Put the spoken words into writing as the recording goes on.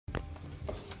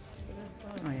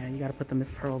gotta put the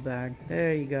Miss Pearl bag.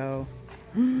 There you go.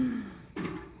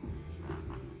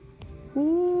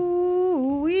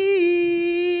 Ooh-wee.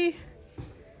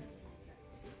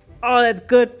 Oh, that's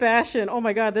good fashion. Oh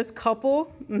my God, this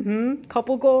couple.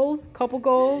 Couple goals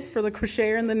for the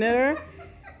crocheter and the knitter.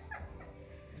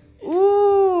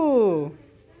 Ooh.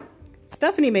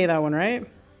 Stephanie made that one, right?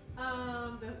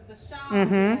 The shawl,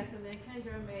 yes, and then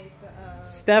Kendra made the...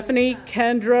 Stephanie,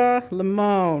 Kendra,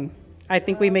 Limon. I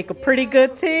think we make a pretty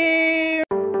good team.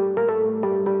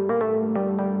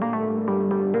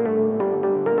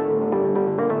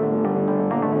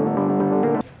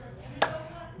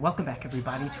 Welcome back,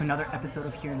 everybody, to another episode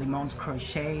of Here Limon's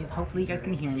Crochets. Hopefully you guys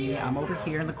can hear me. I'm over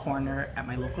here in the corner at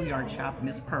my local yard shop,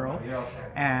 Miss Pearl,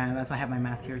 and that's why I have my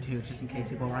mask here too, just in case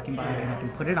people are walking by and I can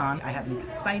put it on. I have an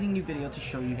exciting new video to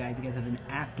show you guys. You guys have been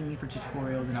asking me for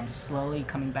tutorials, and I'm slowly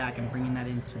coming back and bringing that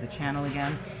into the channel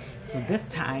again. So this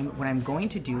time, what I'm going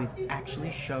to do is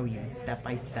actually show you step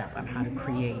by step on how to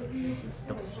create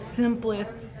the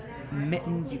simplest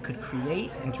mittens you could create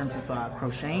in terms of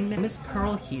crocheting. Miss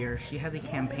Pearl here, she has a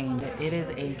campaign. It is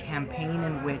a campaign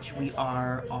in which we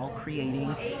are all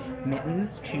creating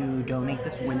mittens to donate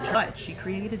this winter. But she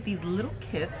created these little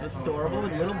kits with adorable,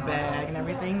 with a little bag and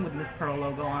everything with Miss Pearl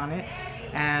logo on it.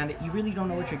 And you really don't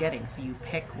know what you're getting, so you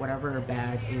pick whatever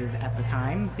bag is at the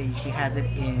time. She has it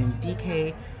in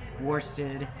DK,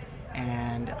 worsted,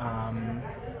 and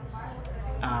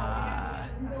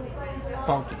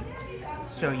bulky.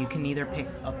 So you can either pick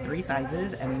up 3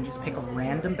 sizes and then just pick a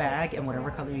random bag, and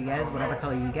whatever color you get is whatever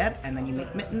color you get, and then you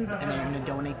make mittens, and then you're going to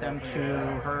donate them to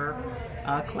her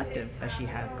collective that she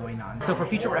has going on. So for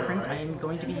future reference, I am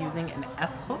going to be using an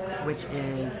F hook, which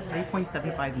is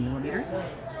 3.75 millimeters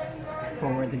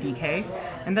for the DK,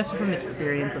 and that's just from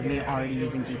experience of me already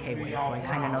using DK weight, so I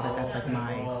kind of know that that's like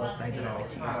my hook size that I like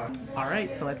to use.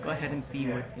 Alright, so let's go ahead and see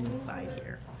what's inside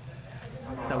here.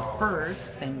 So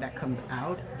first thing that comes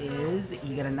out is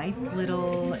you get a nice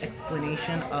little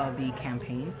explanation of the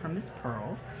campaign from Miss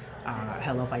Pearl.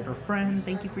 Hello fiber friend,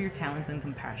 thank you for your talents and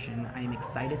compassion. I am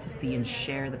excited to see and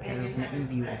share the pair of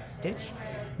mittens you will stitch.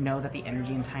 Know that the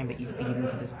energy and time that you seed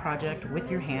into this project with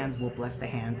your hands will bless the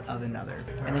hands of another.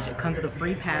 And then it comes with a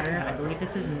free pattern. I believe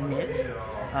this is knit.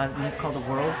 And it's called the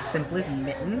World's Simplest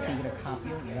Mittens. So you get a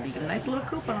copy of that. You get a nice little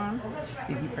coupon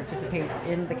if you participate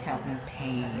in the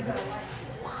campaign.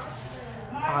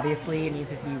 Obviously, it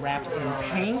needs to be wrapped in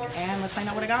pink, and let's find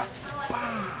out what I got.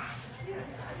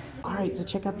 Alright, so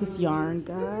check out this yarn,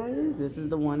 guys. This is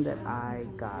the one that I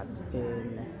got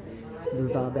in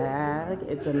the bag.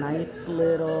 It's a nice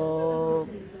little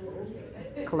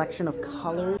collection of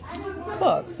colors.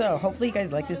 Cool, so hopefully you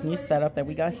guys like this new setup that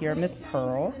we got here at Miss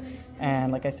Pearl.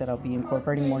 And like I said, I'll be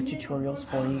incorporating more tutorials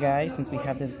for you guys since we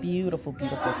have this beautiful,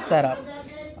 beautiful setup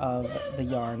of the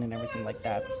yarn and everything like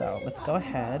that. So let's go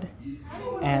ahead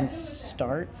and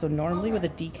start. So normally with a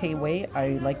DK weight,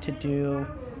 I like to do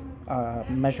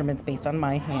measurements based on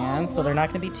my hands, so they're not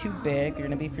going to be too big. They're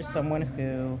going to be for someone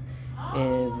who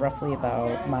is roughly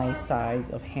about my size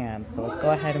of hand. So let's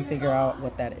go ahead and figure out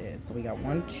what that is. So we got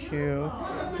 1, 2,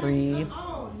 3,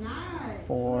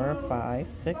 4, 5,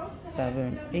 6,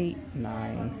 7, 8,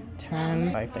 9,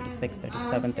 10, 5, 36,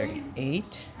 37,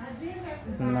 38.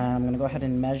 And then I'm going to go ahead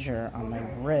and measure on my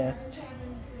wrist.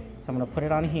 So I'm going to put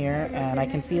it on here, and I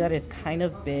can see that it's kind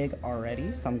of big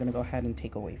already, so I'm going to go ahead and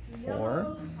take away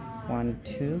 4. 1,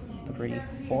 2, 3,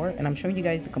 4, and I'm showing you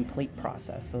guys the complete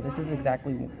process. So this is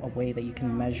exactly a way that you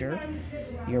can measure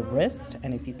your wrist,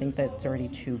 and if you think that it's already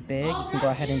too big, you can go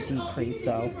ahead and decrease.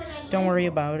 So don't worry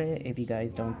about it if you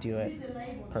guys don't do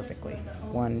it perfectly.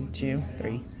 1, 2,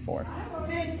 3, 4.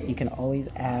 You can always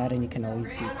add and you can always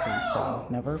decrease, so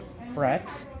never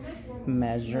fret,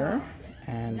 measure,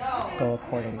 and go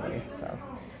accordingly. So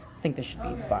I think this should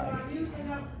be fine.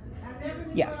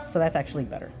 Yeah, so that's actually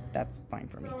better. That's fine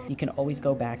for me. You can always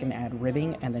go back and add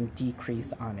ribbing and then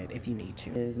decrease on it if you need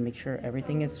to. Is make sure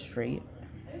everything is straight.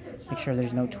 Make sure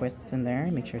there's no twists in there.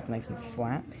 Make sure it's nice and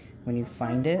flat. When you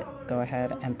find it, go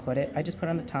ahead and put it. I just put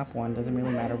on the top one. Doesn't really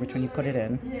matter which one you put it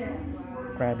in.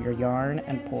 Grab your yarn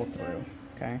and pull through.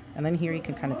 Okay, and then here you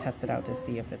can kind of test it out to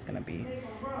see if it's going to be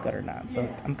good or not. So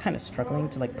I'm kind of struggling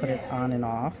to like put it on and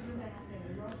off,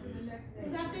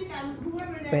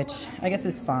 which I guess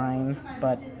is fine,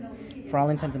 but for all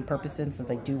intents and purposes, since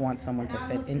I do want someone to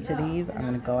fit into these, I'm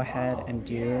going to go ahead and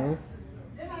do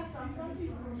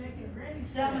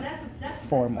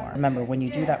 4 more. Remember, when you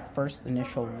do that first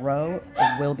initial row,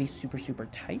 it will be super, super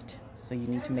tight, so you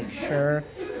need to make sure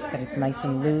that it's nice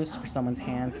and loose for someone's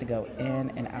hands to go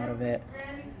in and out of it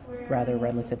rather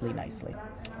relatively nicely.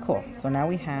 Cool, so now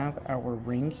we have our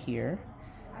ring here.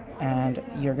 And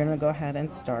you're gonna go ahead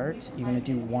and start. You're gonna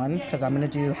do one, because I'm gonna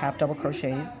do half double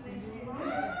crochets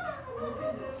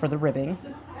for the ribbing.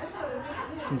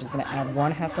 So I'm just gonna add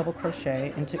one half double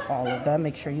crochet into all of them.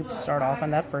 Make sure you start off on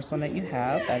that first one that you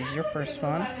have. That is your first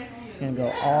one. You're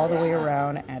gonna go all the way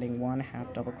around, adding one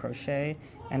half double crochet.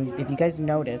 And if you guys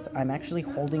notice, I'm actually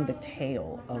holding the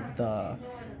tail of the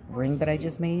ring that I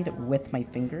just made with my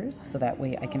fingers, so that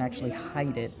way I can actually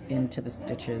hide it into the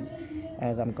stitches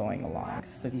as I'm going along.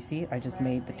 So if you see, I just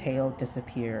made the tail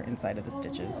disappear inside of the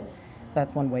stitches.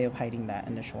 That's one way of hiding that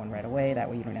initial one right away. That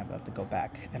way you don't have to go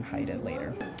back and hide it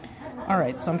later. All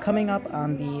right, so I'm coming up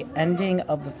on the ending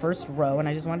of the first row, and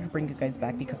I just wanted to bring you guys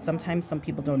back because sometimes some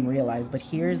people don't realize, but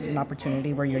here's an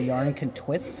opportunity where your yarn can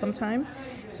twist sometimes.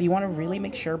 So you want to really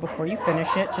make sure before you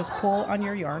finish it, just pull on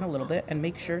your yarn a little bit and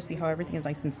make sure, see how everything is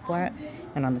nice and flat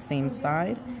and on the same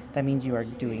side. That means you are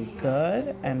doing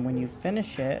good. And when you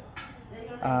finish it,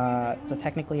 so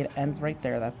technically it ends right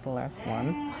there. That's the last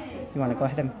one. You want to go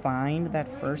ahead and find that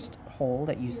first hole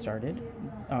that you started.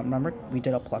 Remember, we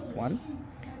did a +1.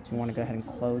 So you want to go ahead and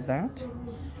close that,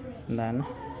 and then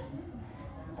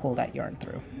pull that yarn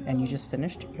through. And you just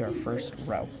finished your first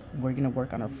row. We're going to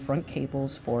work on our front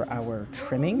cables for our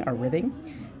trimming, our ribbing.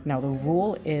 Now the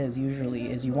rule is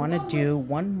usually you want to do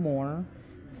one more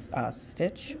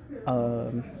stitch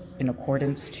in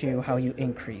accordance to how you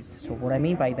increase. So what I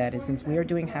mean by that is, since we are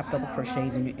doing half double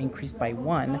crochets and you increased by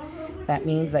 1, that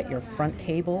means that your front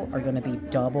cable are going to be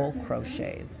double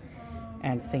crochets.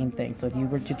 And same thing, so if you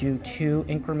were to do 2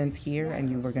 increments here and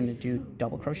you were going to do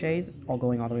double crochets all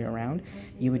going all the way around,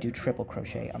 you would do triple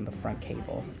crochet on the front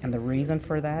cable. And the reason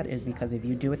for that is because if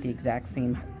you do it the exact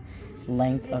same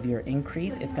length of your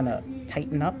increase, it's going to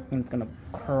tighten up and it's going to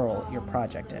curl your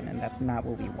project in, and that's not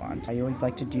what we want. I always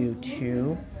like to do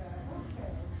 2,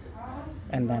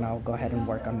 and then I'll go ahead and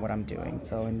work on what I'm doing.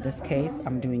 So in this case,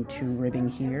 I'm doing 2 ribbing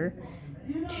here,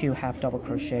 2 half double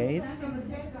crochets.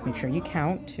 Make sure you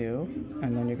count 2,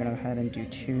 and then you're going to go ahead and do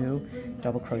 2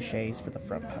 double crochets for the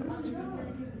front post.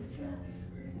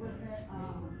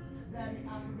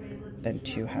 Then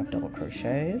 2 half double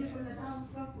crochets.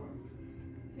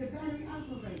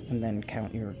 And then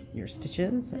count your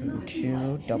stitches, and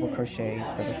 2 double crochets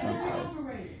for the front posts.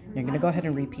 You're going to go ahead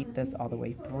and repeat this all the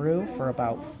way through for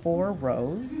about 4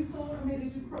 rows,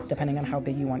 depending on how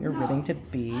big you want your ribbing to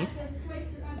be.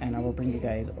 And I will bring you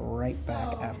guys right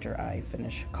back after I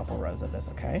finish a couple rows of this,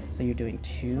 okay? So you're doing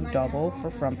 2 double for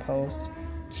front post,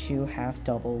 2 half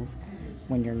doubles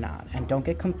when you're not. And don't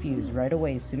get confused right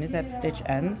away. As soon as that stitch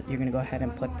ends, you're going to go ahead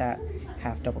and put that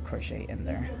half double crochet in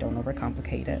there. Don't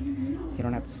overcomplicate it. You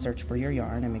don't have to search for your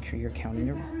yarn, and make sure you're counting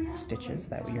your stitches.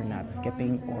 That way you're not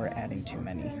skipping or adding too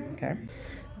many, okay?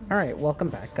 All right, welcome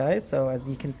back, guys. So as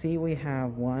you can see, we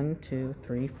have 1, 2,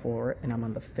 3, 4, and I'm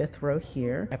on the 5th row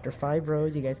here. After 5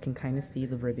 rows, you guys can kind of see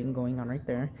the ribbing going on right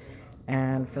there.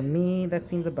 And for me, that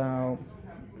seems about,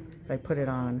 if I put it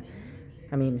on,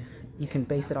 I mean, you can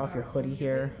base it off your hoodie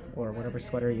here or whatever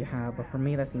sweater you have, but for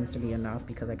me that seems to be enough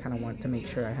because I kind of want to make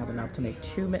sure I have enough to make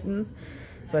 2 mittens.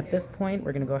 So at this point,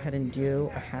 we're going to go ahead and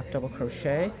do a half double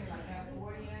crochet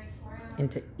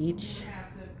into each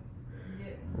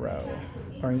row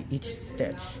or each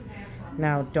stitch.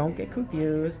 Now don't get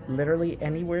confused. Literally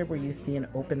anywhere where you see an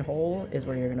open hole is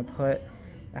where you're going to put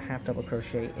a half double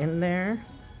crochet in there,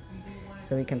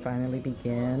 so we can finally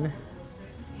begin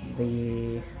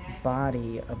the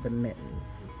body of the mittens.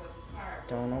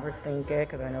 Don't overthink it,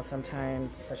 because I know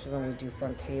sometimes, especially when we do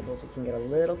front cables, we can get a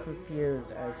little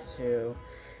confused as to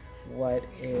what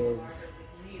is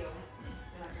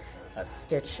a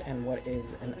stitch and what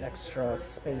is an extra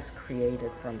space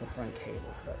created from the front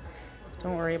cables, but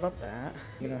don't worry about that.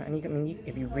 You know, and you can, I mean,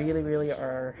 if you really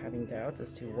are having doubts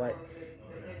as to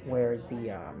where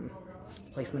the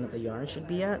placement of the yarn should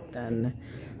be at, then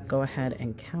go ahead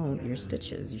and count your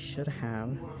stitches. You should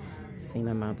have the same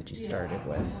amount that you started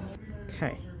with.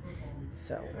 Okay,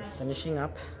 so we're finishing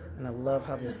up, and I love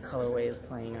how this colorway is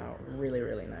playing out.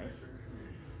 Really nice.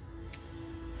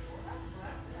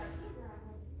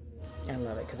 I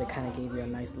love it because it kind of gave you a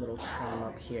nice little trim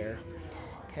up here.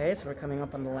 Okay, so we're coming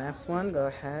up on the last one. Go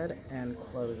ahead and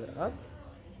close it up.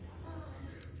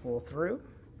 Pull through.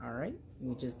 All right,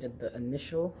 we just did the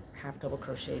initial half double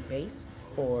crochet base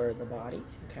for the body,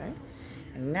 okay?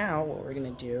 And now what we're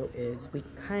gonna do is we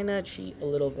kind of cheat a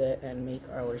little bit and make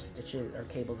our stitches, our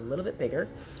cables a little bit bigger.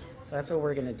 So that's what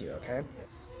we're gonna do, okay?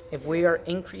 If we are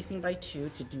increasing by 2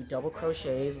 to do double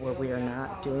crochets where we are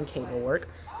not doing cable work,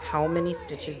 how many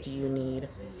stitches do you need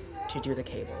to do the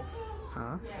cables,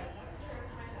 huh?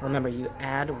 Remember, you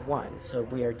add 1. So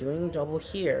if we are doing double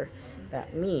here,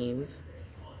 that means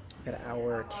that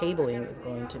our cabling is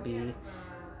going to be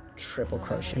triple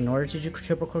crochet. In order to do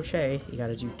triple crochet, you got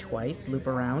to do twice, loop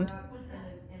around,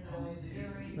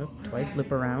 twice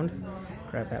loop around,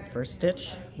 grab that first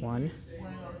stitch, 1,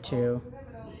 2,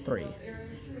 3,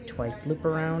 twice loop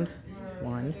around,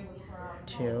 1,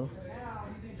 2,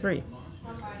 3.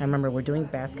 And remember, we're doing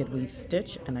basket weave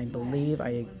stitch, and I believe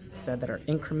I said that our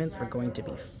increments were going to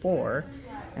be 4,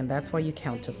 and that's why you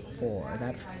count to 4.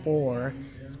 That 4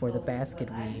 is for the basket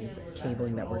weave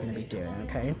cabling that we're going to be doing,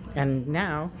 okay? And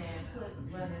now,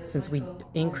 since we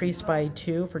increased by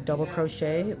 2 for double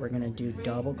crochet, we're going to do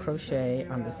double crochet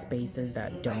on the spaces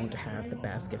that don't have the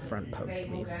basket front post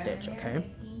weave stitch, okay?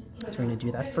 So we're going to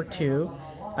do that for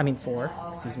 4,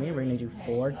 excuse me. We're going to do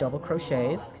 4 double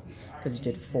crochets because you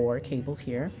did 4 cables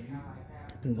here.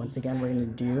 And once again, we're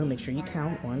going to make sure you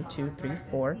count 1, 2, 3,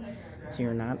 4, so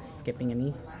you're not skipping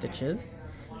any stitches.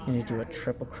 You're going to do a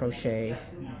triple crochet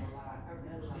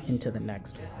into the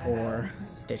next 4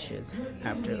 stitches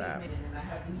after that.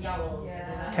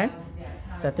 Okay,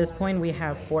 so at this point we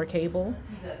have 4 cable,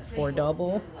 4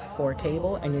 double, 4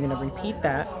 cable, and you're going to repeat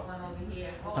that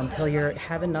until you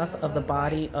have enough of the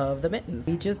body of the mittens.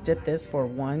 We just did this for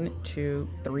 1, 2,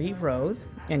 3 rows,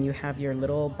 and you have your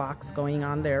little box going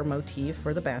on there, motif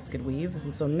for the basket weave.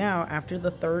 And so now after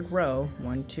the 3rd row,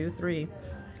 1, 2, 3,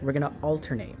 we're going to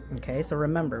alternate. Okay, so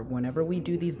remember, whenever we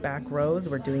do these back rows,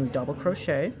 we're doing double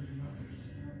crochet.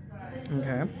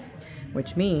 Okay,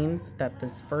 which means that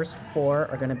this first 4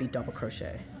 are going to be double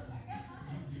crochet.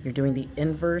 You're doing the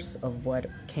inverse of what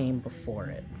came before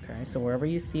it. Okay, so wherever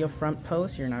you see a front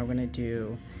post, you're now going to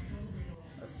do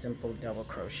a simple double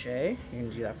crochet. You're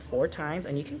going to do that 4 times,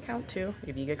 and you can count 2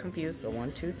 if you get confused. So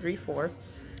 1, 2, 3, 4.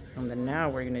 And then now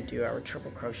we're going to do our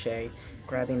triple crochet,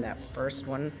 grabbing that first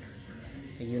one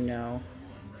that you know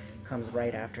comes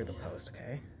right after the post.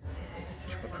 Okay,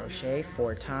 triple crochet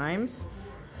 4 times.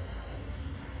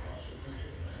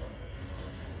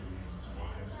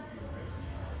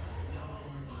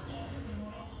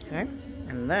 Okay,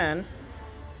 and then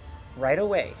right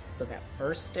away, so that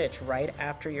first stitch right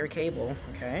after your cable,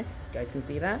 okay, you guys can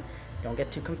see that? Don't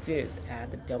get too confused.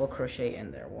 Add the double crochet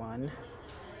in there. 1,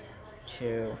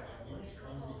 2,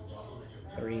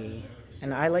 3,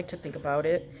 and I like to think about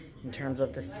it in terms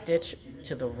of the stitch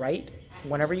to the right.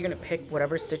 Whenever you're going to pick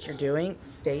whatever stitch you're doing,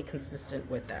 stay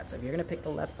consistent with that. So if you're going to pick the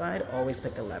left side, always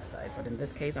pick the left side. But in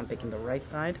this case, I'm picking the right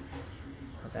side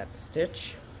of that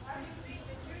stitch.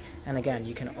 And again,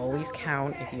 you can always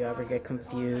count if you ever get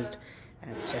confused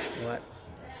as to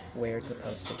where it's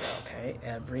supposed to go, okay?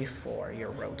 Every 4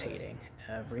 you're rotating.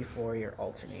 Every 4 you're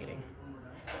alternating.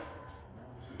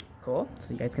 Cool,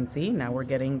 so you guys can see, now we're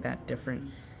getting that different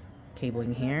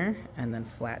cabling here and then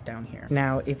flat down here.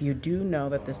 Now, if you do know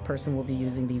that this person will be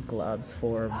using these gloves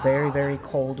for very, very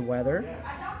cold weather,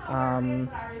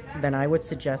 then I would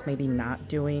suggest maybe not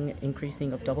doing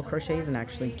increasing of double crochets and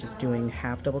actually just doing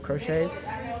half double crochets.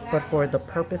 But for the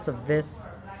purpose of this,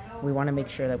 we want to make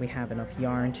sure that we have enough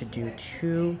yarn to do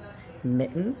 2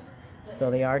 mittens. So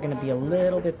they are going to be a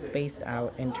little bit spaced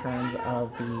out in terms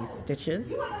of the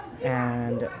stitches.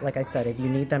 And like I said, if you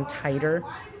need them tighter,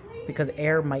 because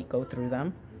air might go through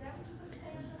them,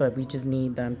 but we just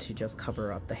need them to just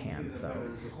cover up the hand. So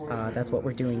that's what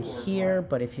we're doing here.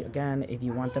 But if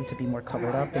you want them to be more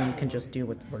covered up, then you can just do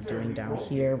what we're doing down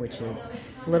here, which is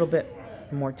a little bit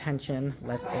more tension,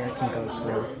 less air can go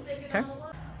through. Okay,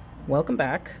 welcome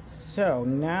back. So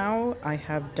now I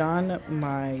have done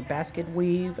my basket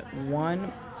weave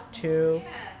 1, 2,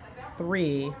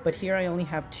 3, but here I only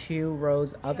have 2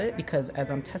 rows of it because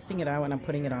as I'm testing it out and I'm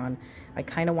putting it on, I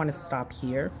kind of want to stop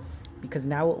here, because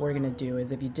now what we're going to do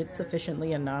is, if you did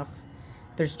sufficiently enough,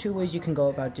 there's 2 ways you can go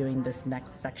about doing this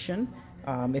next section.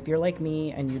 If you're like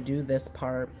me and you do this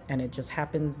part and it just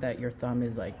happens that your thumb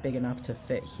is like big enough to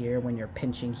fit here when you're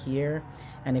pinching here,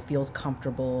 and it feels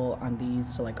comfortable on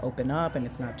these to like open up and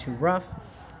it's not too rough,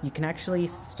 you can actually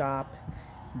stop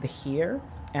the here,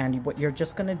 and what you're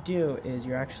just going to do is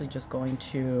you're actually just going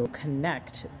to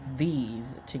connect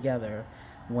these together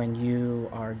when you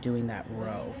are doing that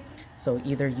row. So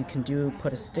either you can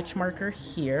put a stitch marker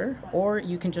here, or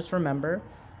you can just remember,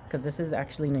 because this is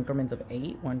actually in increments of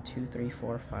 8. 1, 2, 3,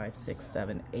 4, 5, 6,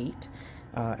 7, 8.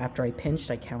 After I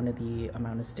pinched, I counted the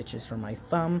amount of stitches from my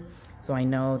thumb. So I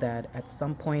know that at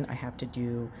some point I have to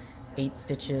do 8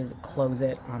 stitches, close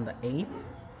it on the 8th.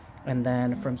 And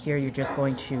then from here, you're just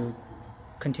going to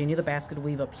continue the basket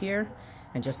weave up here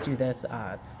and just do this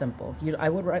simple. I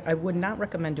would not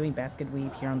recommend doing basket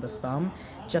weave here on the thumb,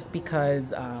 just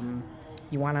because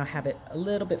you want to have it a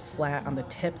little bit flat on the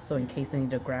tips, so in case they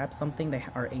need to grab something, they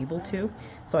are able to.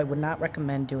 So I would not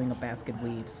recommend doing a basket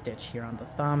weave stitch here on the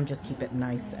thumb. Just keep it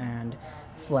nice and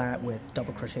flat with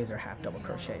double crochets or half double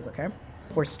crochets, okay?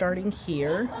 If we're starting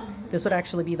here, this would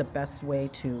actually be the best way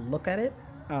to look at it.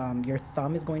 Your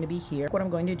thumb is going to be here. What I'm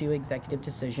going to do, executive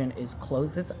decision, is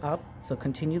close this up. So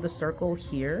continue the circle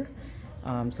here.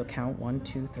 So count 1,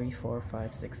 2, 3, 4,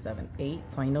 5, 6, 7,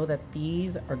 8. So I know that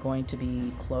these are going to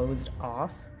be closed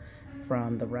off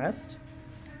from the rest.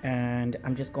 And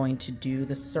I'm just going to do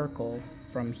the circle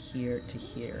from here to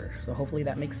here. So hopefully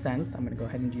that makes sense. I'm going to go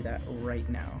ahead and do that right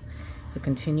now. So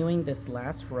continuing this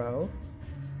last row.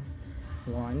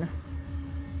 1,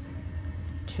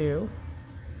 2.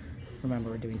 Remember,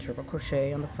 we're doing triple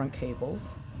crochet on the front cables.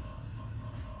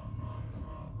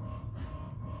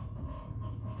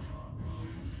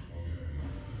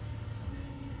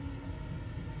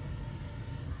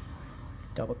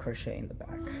 Double crochet in the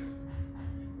back.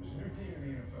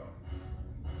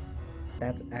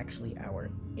 That's actually our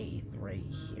 8th right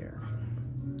here.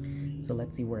 So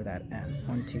let's see where that ends.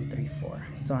 1, 2, 3, 4.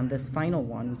 So on this final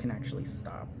one, we can actually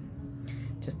stop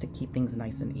just to keep things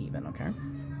nice and even, okay?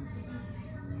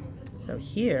 So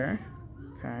here,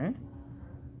 okay,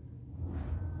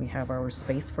 we have our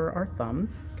space for our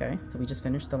thumbs, okay? So we just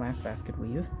finished the last basket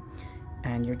weave,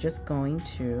 and you're just going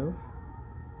to,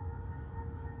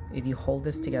 if you hold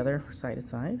this together side to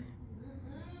side,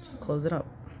 just close it up,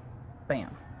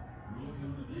 bam.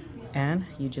 And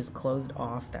you just closed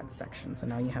off that section. So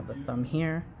now you have the thumb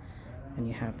here, and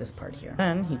you have this part here.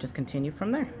 And you just continue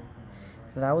from there.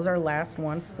 So that was our last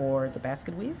one for the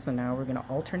basket weave. So now we're gonna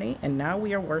alternate, and now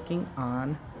we are working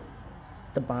on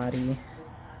the body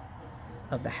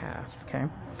of the half, okay?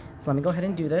 So let me go ahead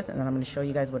and do this, and then I'm gonna show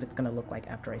you guys what it's gonna look like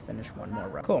after I finish one more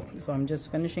row. Cool, so I'm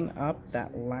just finishing up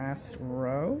that last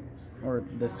row, or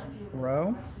this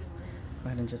row. Go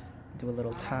ahead and just do a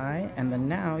little tie, and then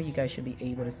now you guys should be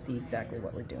able to see exactly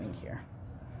what we're doing here.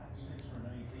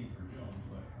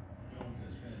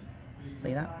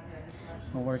 See that?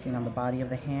 We're working on the body of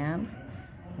the hand.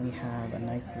 We have a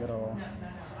nice little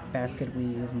basket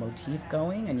weave motif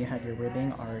going, and you have your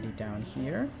ribbing already down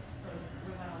here.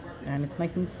 And it's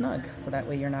nice and snug, so that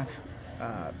way you're not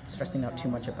stressing out too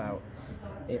much about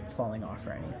it falling off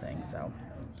or anything. So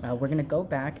we're gonna go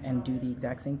back and do the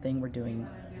exact same thing we're doing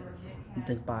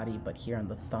this body, but here on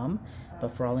the thumb.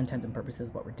 But for all intents and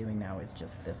purposes, what we're doing now is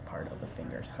just this part of the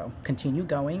finger. So continue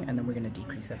going, and then we're gonna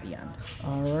decrease at the end.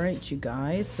 All right, you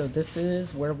guys, so this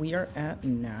is where we are at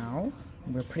now.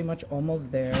 We're pretty much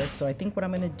almost there. So I think what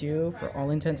I'm gonna do for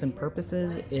all intents and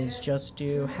purposes is just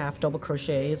do half double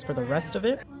crochets for the rest of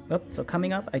it. Oh, so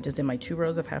coming up, I just did my 2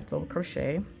 rows of half double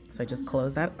crochet. So I just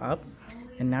closed that up,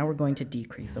 and now we're going to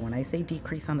decrease. So when I say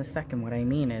decrease on the second, what I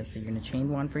mean is, so you're gonna chain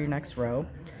 1 for your next row.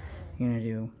 You're gonna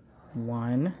do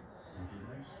 1,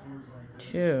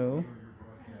 2,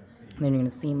 and then you're gonna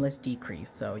seamless decrease.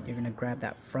 So you're gonna grab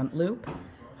that front loop,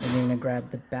 and you're gonna grab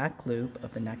the back loop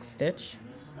of the next stitch,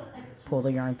 pull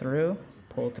the yarn through,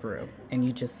 pull through, and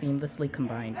you just seamlessly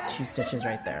combine 2 stitches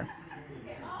right there.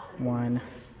 1,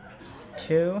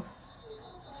 2,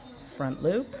 front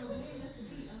loop,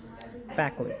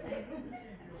 back loop.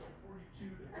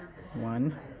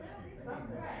 1.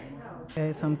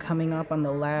 Okay, so I'm coming up on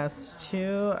the last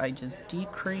 2. I just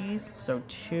decreased, so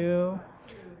 2,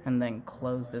 and then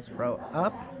close this row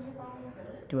up.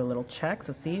 Do a little check.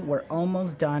 So see, we're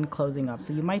almost done closing up.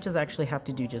 So you might just actually have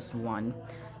to do just 1.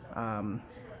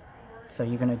 So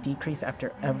you're gonna decrease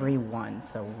after every 1.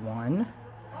 So 1,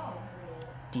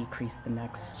 decrease the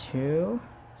next 2,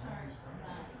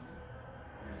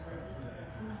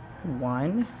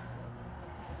 1,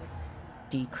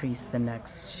 decrease the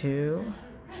next 2,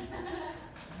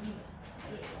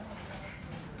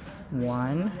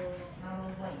 1,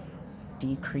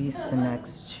 decrease the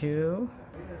next 2,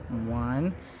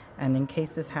 1, and in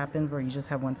case this happens where you just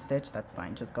have 1 stitch, that's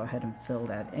fine. Just go ahead and fill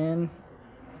that in.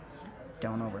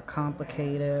 Don't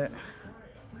overcomplicate it.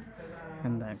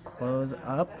 And then close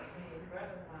up.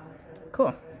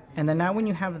 Cool. And then now when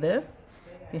you have this,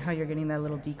 see how you're getting that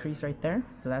little decrease right there?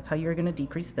 So that's how you're gonna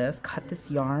decrease this. Cut this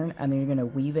yarn, and then you're gonna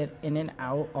weave it in and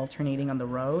out, alternating on the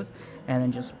rows, and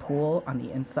then just pull on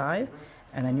the inside,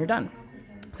 and then you're done.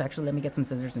 So actually, let me get some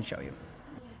scissors and show you.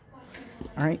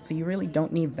 All right, so you really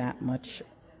don't need that much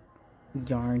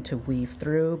yarn to weave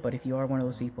through, but if you are one of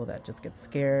those people that just gets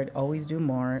scared, always do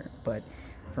more. But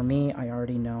for me, I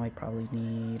already know I probably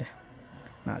need,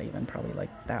 not even probably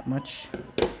like that much.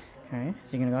 Okay,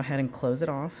 so you're gonna go ahead and close it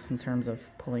off in terms of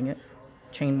pulling it.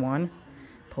 Chain 1,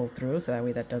 pull through, so that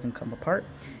way that doesn't come apart.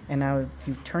 And now if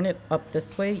you turn it up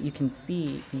this way, you can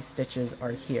see these stitches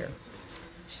are here.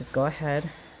 Just go ahead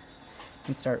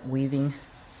and start weaving.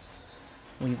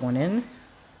 Weave one in,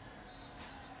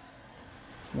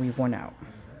 weave one out.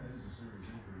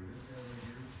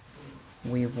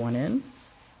 Weave one in,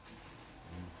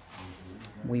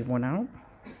 weave one out,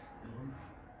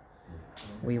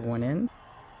 weave one in,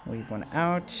 weave one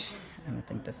out, and I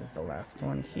think this is the last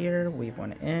one here. Weave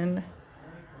one in,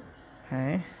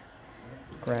 okay,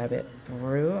 grab it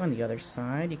through on the other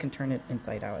side. You can turn it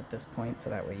inside out at this point, so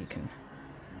that way you can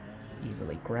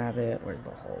easily grab it. Where's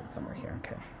the hole? Somewhere here,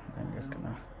 okay. Then you're just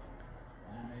gonna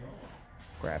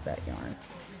grab that yarn,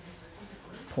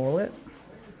 pull it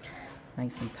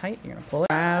nice and tight. You're gonna pull it,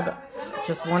 grab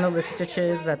just one of the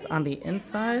stitches that's on the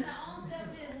inside,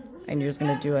 and you're just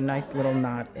gonna do a nice little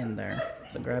knot in there.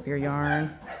 So grab your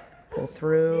yarn, pull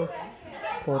through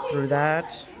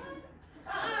that,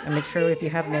 and make sure if you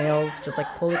have nails, just like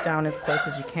pull it down as close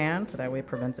as you can, so that way it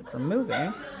prevents it from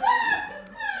moving.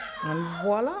 And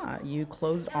voila, you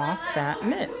closed off that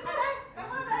mitt.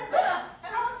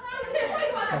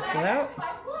 Let's test it out.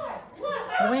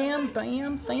 Wham,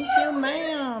 bam, thank you,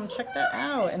 ma'am. Check that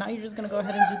out. And now you're just gonna go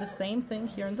ahead and do the same thing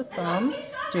here in the thumb,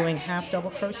 doing half double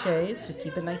crochets. Just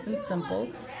keep it nice and simple.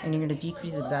 And you're gonna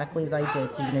decrease exactly as I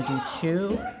did. So you're gonna do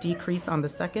 2 decrease on the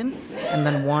second, and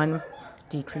then 1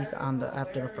 decrease on the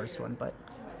after the first one. But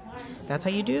that's how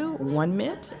you do 1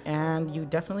 mitt, and you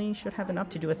definitely should have enough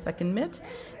to do a second mitt.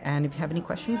 And if you have any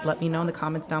questions, let me know in the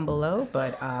comments down below.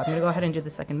 But I'm gonna go ahead and do the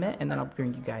second mitt, and then I'll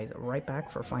bring you guys right back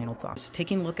for final thoughts.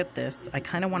 Taking a look at this, I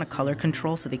kind of want to color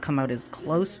control so they come out as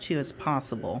close to as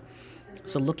possible.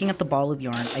 So looking at the ball of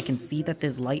yarn, I can see that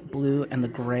this light blue and the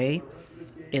gray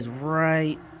is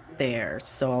right there.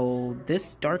 So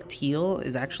this dark teal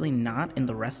is actually not in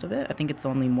the rest of it. I think it's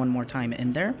only one more time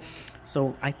in there.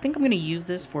 So I think I'm going to use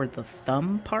this for the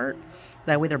thumb part.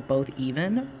 That way they're both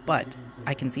even, but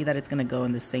I can see that it's going to go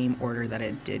in the same order that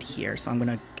it did here. So I'm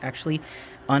going to actually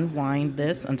unwind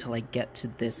this until I get to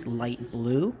this light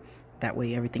blue. That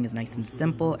way everything is nice and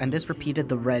simple. And this repeated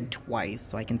the red twice.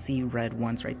 So I can see red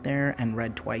once right there and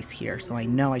red twice here. So I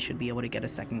know I should be able to get a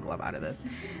second glove out of this.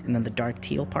 And then the dark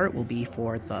teal part will be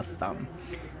for the thumb.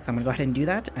 So I'm going to go ahead and do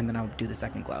that, and then I'll do the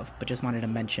second glove. But just wanted to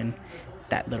mention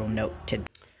that little note today.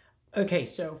 Okay,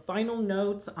 so final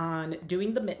notes on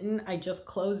doing the mitten. I just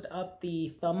closed up the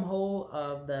thumb hole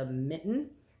of the mitten,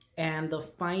 and the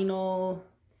final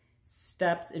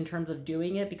steps in terms of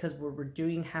doing it, because we're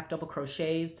doing half double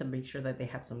crochets to make sure that they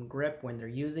have some grip when they're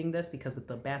using this, because with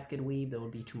the basket weave there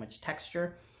would be too much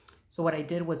texture. So what I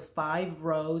did was 5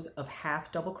 rows of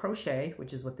half double crochet,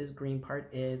 which is what this green part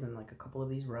is, and like a couple of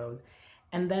these rows,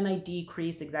 and then I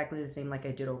decreased exactly the same like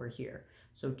I did over here.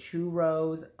 So 2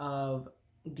 rows of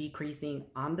decreasing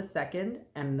on the second,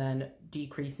 and then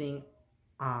decreasing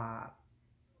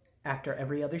after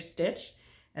every other stitch,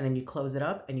 and then you close it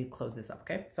up and you close this up.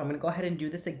 Okay, so I'm gonna go ahead and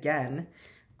do this again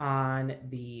on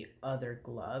the other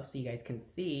glove so you guys can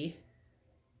see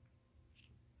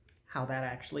how that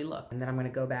actually looked, and then I'm gonna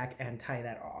go back and tie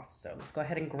that off. So let's go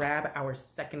ahead and grab our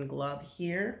second glove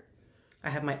here. I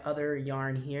have my other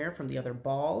yarn here from the other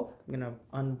ball. I'm gonna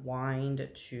unwind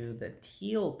to the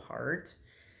teal part,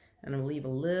 and I'll leave a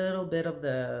little bit of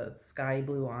the sky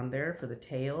blue on there for the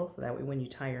tail, so that way when you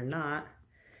tie your knot,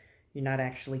 you're not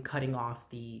actually cutting off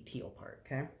the teal part,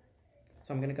 okay?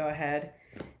 So I'm gonna go ahead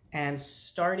and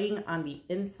starting on the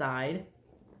inside,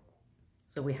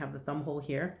 so we have the thumb hole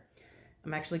here,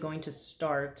 I'm actually going to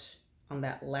start on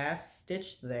that last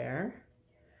stitch there.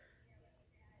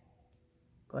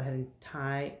 Go ahead and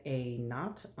tie a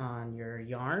knot on your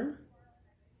yarn,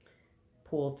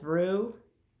 pull through,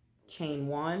 chain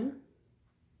 1,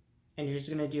 and you're just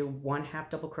going to do 1 half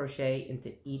double crochet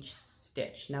into each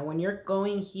stitch. Now when you're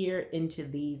going here into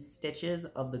these stitches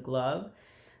of the glove,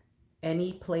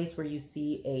 any place where you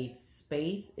see a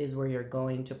space is where you're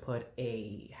going to put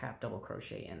a half double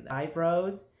crochet in. 5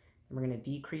 rows, and we're going to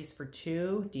decrease for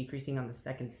 2, decreasing on the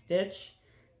second stitch,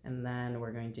 and then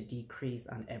we're going to decrease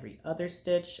on every other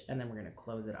stitch, and then we're going to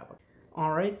close it up.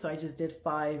 All right, so I just did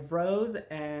 5 rows,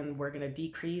 and we're going to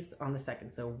decrease on the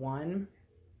second. So 1,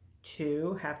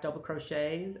 2 half double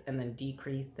crochets, and then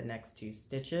decrease the next 2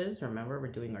 stitches. Remember, we're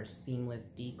doing our seamless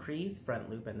decrease, front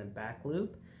loop and then back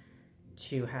loop.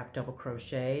 2 half double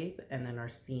crochets, and then our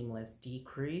seamless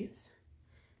decrease.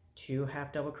 2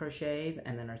 half double crochets,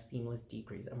 and then our seamless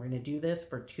decrease. And we're going to do this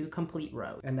for 2 complete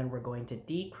rows, and then we're going to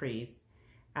decrease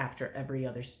after every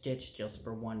other stitch just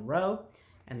for 1 row,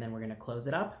 and then we're going to close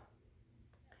it up,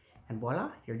 and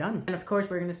voila, you're done. And of course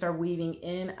we're going to start weaving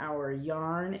in our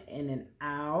yarn in and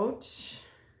out.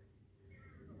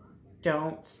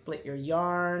 Don't split your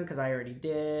yarn because I already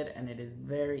did, and it is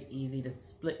very easy to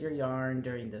split your yarn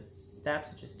during this step.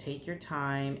 So just take your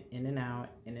time, in and out,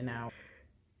 in and out.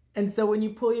 And so when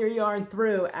you pull your yarn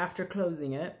through after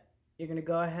closing it, you're gonna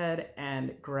go ahead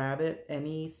and grab it,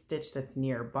 any stitch that's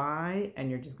nearby, and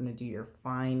you're just gonna do your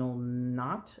final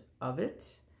knot of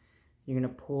it. You're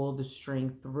gonna pull the string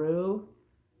through,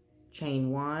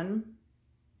 chain 1,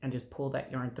 and just pull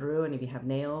that yarn through. And if you have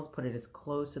nails, put it as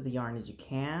close to the yarn as you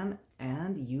can,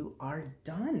 and you are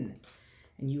done.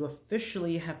 And you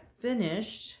officially have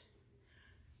finished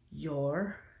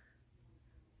your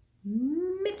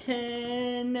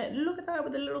mitten. Look at that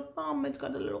with a little thumb. It's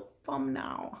got a little thumb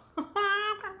now.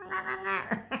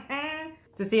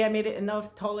 So see, I made it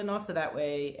tall enough so that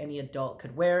way any adult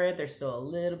could wear it. There's still a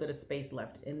little bit of space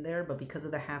left in there, but because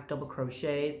of the half double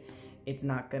crochets,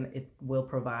 it will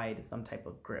provide some type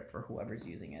of grip for whoever's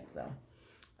using it. So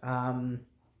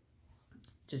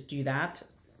just do that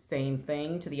same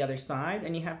thing to the other side,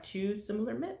 and you have 2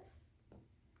 similar mitts.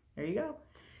 There you go.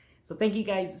 So thank you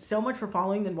guys so much for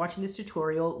following and watching this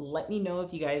tutorial. Let me know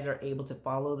if you guys are able to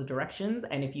follow the directions,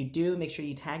 and if you do, make sure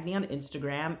you tag me on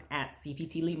Instagram at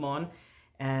CPT Limon,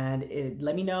 and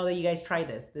let me know that you guys try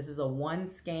this. This is a 1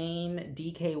 skein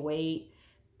DK weight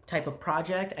type of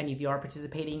project, and if you are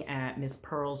participating at Miss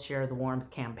Pearl's Share the Warmth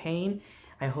campaign,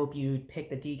 I hope you pick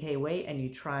the DK weight and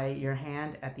you try your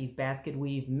hand at these basket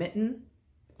weave mittens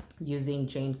using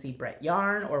James C. Brett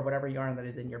yarn or whatever yarn that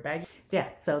is in your bag. So yeah,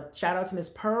 so shout out to Miss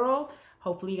Pearl.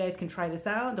 Hopefully you guys can try this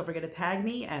out. Don't forget to tag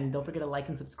me, and don't forget to like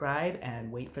and subscribe,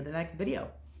 and wait for the next video.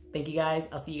 Thank you guys.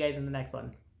 I'll see you guys in the next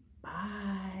one.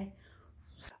 Bye.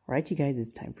 All right, you guys,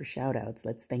 it's time for shout outs.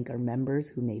 Let's thank our members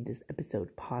who made this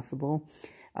episode possible.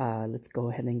 Let's go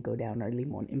ahead and go down our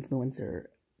Limon influencer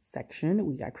section.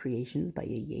 We got creations by a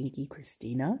Yankee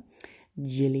Christina,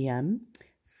 Jilliam,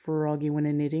 Froggy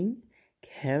Winna Knitting,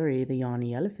 Carrie the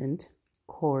Yawny Elephant,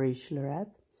 Corey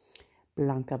Schlereth,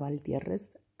 Blanca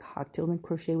Valtierrez, Cocktails and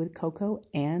Crochet with Coco,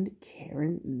 and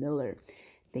Karen Miller.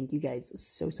 Thank you guys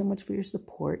so much for your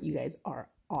support. You guys are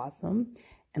awesome.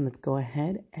 And let's go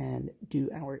ahead and do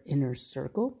our inner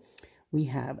circle. We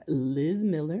have Liz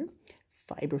Miller,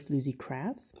 Fiber Floozy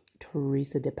Crafts,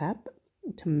 Teresa DePap,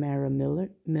 Tamara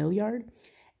Milliard,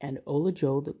 and Ola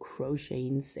Joe the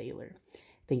Crocheting Sailor.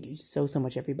 Thank you so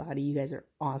much, everybody. You guys are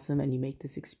awesome, and you make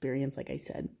this experience, like I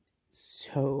said,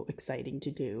 so exciting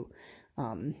to do.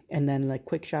 And then, like,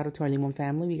 quick shout out to our Limon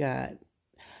family. We got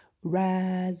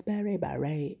Raspberry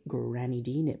Beret, Granny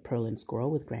D, Knit Pearl and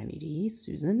Squirrel with Granny D,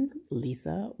 Susan,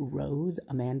 Lisa, Rose,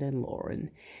 Amanda, and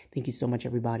Lauren. Thank you so much,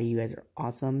 everybody. You guys are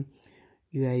awesome.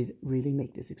 You guys really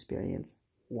make this experience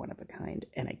one of a kind,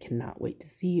 and I cannot wait to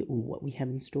see what we have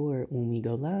in store when we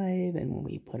go live and when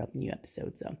we put up new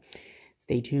episodes. So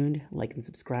stay tuned, like and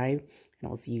subscribe, and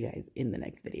I'll see you guys in the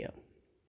next video.